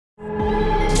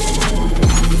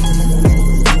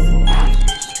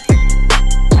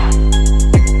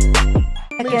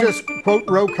quote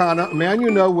Ro Khanna, a man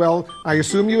you know well. I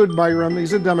assume you admire him.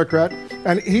 He's a Democrat.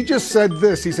 And he just said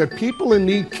this. He said, people in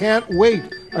need can't wait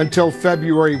until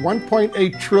February.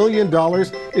 $1.8 trillion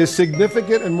is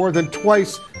significant and more than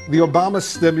twice the Obama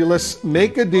stimulus.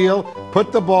 Make a deal.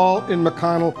 Put the ball in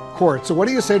McConnell court. So what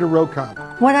do you say to Ro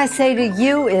Khanna? What I say to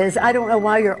you is, I don't know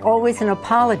why you're always an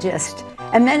apologist.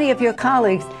 And many of your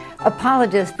colleagues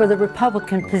apologists for the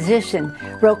Republican position.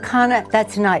 Ro Khanna,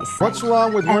 that's nice. What's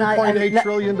wrong with $1.8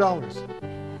 trillion?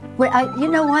 Well, you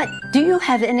know what? Do you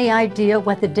have any idea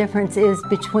what the difference is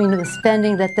between the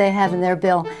spending that they have in their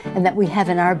bill and that we have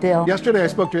in our bill? Yesterday I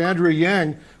spoke to Andrew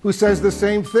Yang, who says the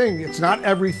same thing. It's not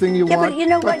everything you want, but you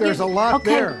know but there's a lot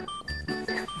there.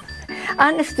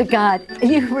 Honest to God,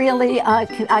 you really,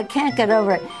 I can't get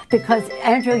over it, because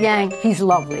Andrew Yang, he's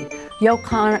lovely. Ro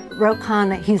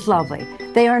Khanna, he's lovely.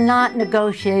 They are not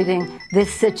negotiating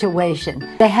this situation.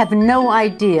 They have no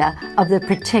idea of the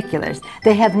particulars.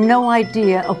 They have no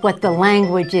idea of what the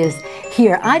language is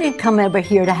here. I didn't come over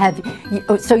here to have,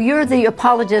 so you're the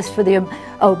apologist for the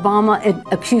Obama,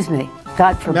 excuse me.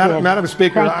 God forbid. Madam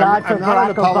Speaker, I'm not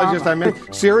an apologist. I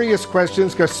meant serious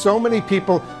questions, because so many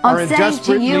people are in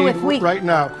desperate need right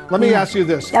now. Let me ask you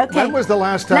this. Okay. When was the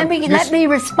last time? Let me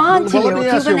respond to you. Let me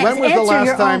ask you, when was the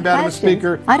last time, Madam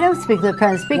Speaker? I don't speak to the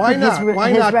President. Speak to his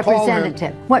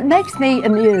representative. What makes me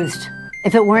amused,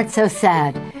 if it weren't so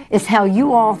sad, is how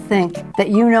you all think that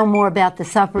you know more about the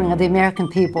suffering of the American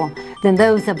people than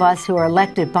those of us who are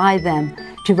elected by them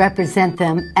to represent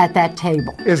them at that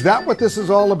table. Is that what this is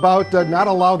all about? Not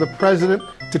allow the president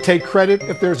to take credit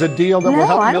if there's a deal that will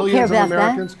help millions of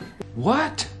Americans?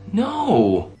 What?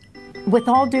 No. With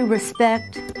all due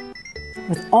respect,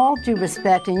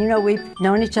 and you know we've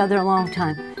known each other a long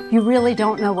time, you really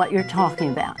don't know what you're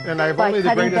talking about. And I have only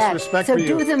the greatest respect for you.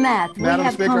 So do the math.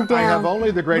 Madam Speaker, I have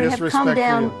only the greatest respect for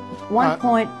you.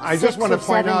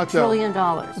 $1.6 trillion.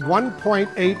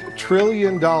 $1.8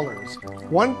 trillion.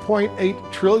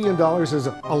 $1.8 trillion is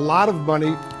a lot of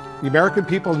money. The American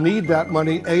people need that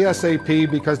money ASAP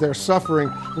because they're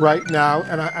suffering right now.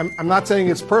 And I'm not saying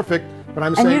it's perfect, but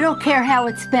I'm saying... And you don't care how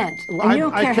it's spent.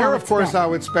 I care, of course,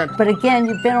 how it's spent. But again,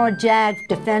 you've been on a jag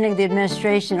defending the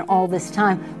administration all this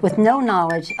time with no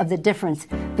knowledge of the difference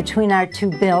between our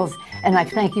two bills. And I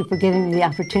thank you for giving me the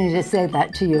opportunity to say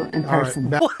that to you in person.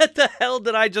 Right. What the hell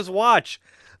did I just watch?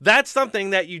 That's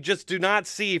something that you just do not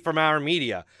see from our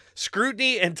media.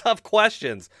 Scrutiny and tough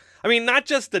questions. I mean, not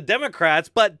just to Democrats,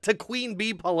 but to Queen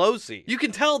Bee Pelosi. You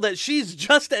can tell that she's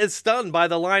just as stunned by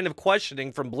the line of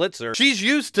questioning from Blitzer. She's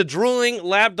used to drooling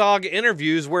lapdog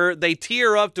interviews where they tee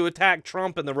her up to attack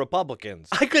Trump and the Republicans.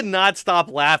 I could not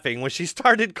stop laughing when she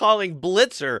started calling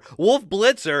Blitzer, Wolf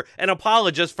Blitzer, an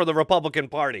apologist for the Republican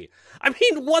Party. I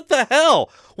mean, what the hell?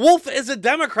 Wolf is a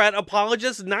Democrat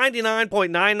apologist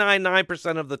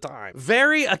 99.999% of the time.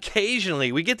 Very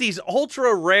occasionally, we get these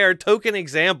ultra rare token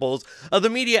examples of the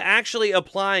media actually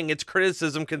applying its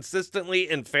criticism consistently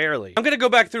and fairly. I'm going to go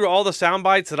back through all the sound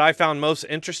bites that I found most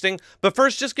interesting, but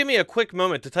first just give me a quick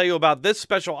moment to tell you about this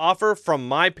special offer from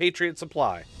My Patriot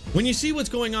Supply. When you see what's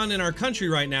going on in our country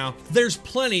right now, there's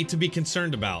plenty to be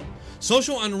concerned about.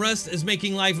 Social unrest is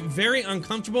making life very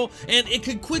uncomfortable, and it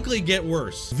could quickly get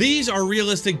worse. These are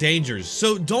realistic dangers,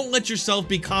 so don't let yourself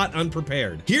be caught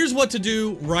unprepared. Here's what to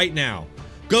do right now.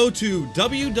 Go to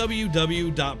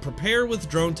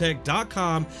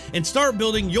www.preparewithdronetek.com and start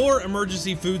building your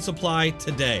emergency food supply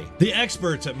today. The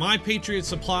experts at My Patriot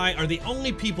Supply are the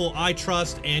only people I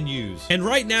trust and use. And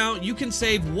right now, you can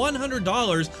save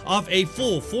 $100 off a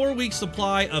full 4-week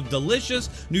supply of delicious,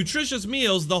 nutritious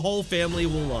meals the whole family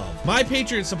will love. My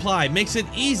Patriot Supply makes it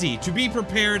easy to be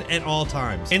prepared at all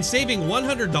times. And saving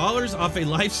 $100 off a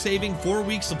life-saving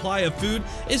 4-week supply of food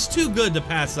is too good to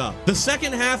pass up. The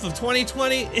second half of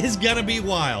 2020 is gonna be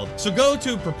wild. So go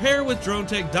to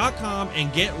preparewithdronetek.com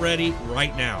and get ready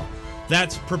right now.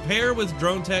 That's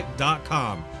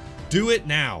preparewithdronetek.com. Do it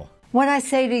now. What I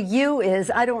say to you is,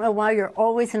 I don't know why you're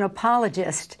always an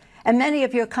apologist. And many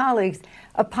of your colleagues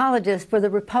apologists for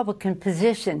the Republican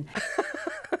position.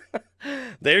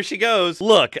 There she goes.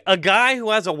 Look, a guy who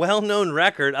has a well-known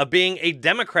record of being a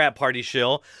Democrat Party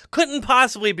shill couldn't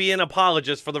possibly be an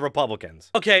apologist for the Republicans.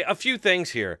 Okay, a few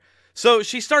things here. So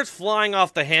she starts flying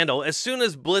off the handle as soon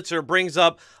as Blitzer brings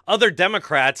up other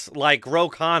Democrats like Ro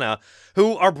Khanna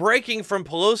who are breaking from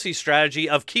Pelosi's strategy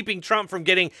of keeping Trump from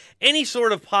getting any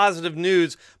sort of positive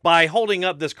news by holding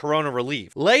up this corona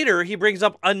relief. Later, he brings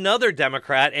up another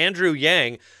Democrat, Andrew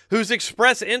Yang, who's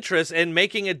expressed interest in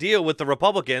making a deal with the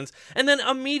Republicans, and then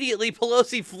immediately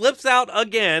Pelosi flips out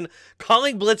again,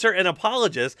 calling Blitzer an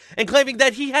apologist and claiming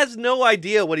that he has no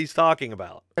idea what he's talking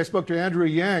about. I spoke to Andrew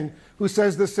Yang, who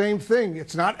says the same thing.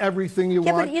 It's not everything you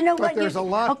want, but you know but what? there's a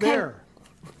lot there.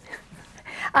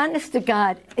 Honest to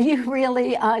God, you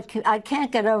really, I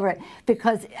can't get over it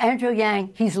because Andrew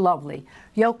Yang, he's lovely.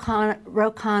 Ro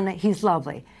Khanna, he's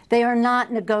lovely. They are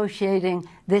not negotiating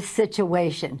this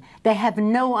situation. They have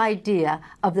no idea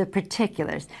of the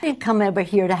particulars. They didn't come over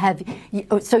here to have,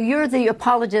 so you're the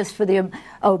apologist for the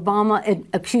Obama,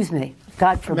 excuse me,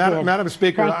 God forbid. Madam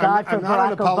Speaker, I'm not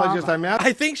an apologist.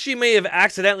 I think she may have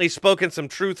accidentally spoken some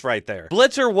truth right there.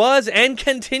 Blitzer was and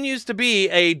continues to be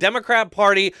a Democrat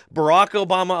Party Barack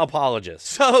Obama apologist.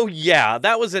 So yeah,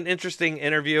 that was an interesting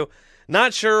interview.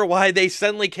 Not sure why they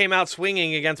suddenly came out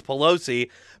swinging against Pelosi,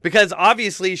 because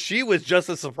obviously she was just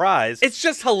a surprise. It's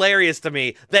just hilarious to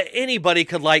me that anybody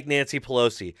could like Nancy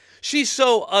Pelosi. She's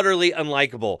so utterly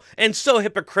unlikable and so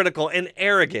hypocritical and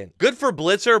arrogant. Good for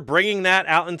Blitzer bringing that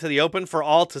out into the open for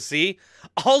all to see.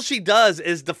 All she does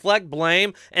is deflect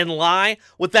blame and lie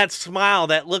with that smile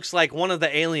that looks like one of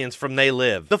the aliens from They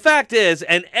Live. The fact is,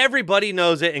 and everybody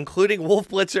knows it, including Wolf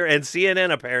Blitzer and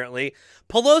CNN apparently,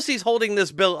 Pelosi's holding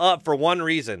this bill up for one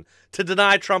reason: to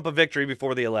deny Trump a victory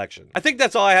before the election. I think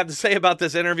that's all I have to say about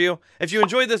this interview. If you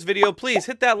enjoyed this video, please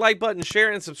hit that like button, share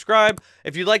it, and subscribe.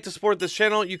 If you'd like to support this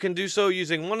channel, you can do so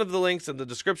using one of the links in the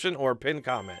description or pinned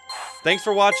comment. Thanks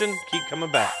for watching. Keep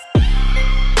coming back.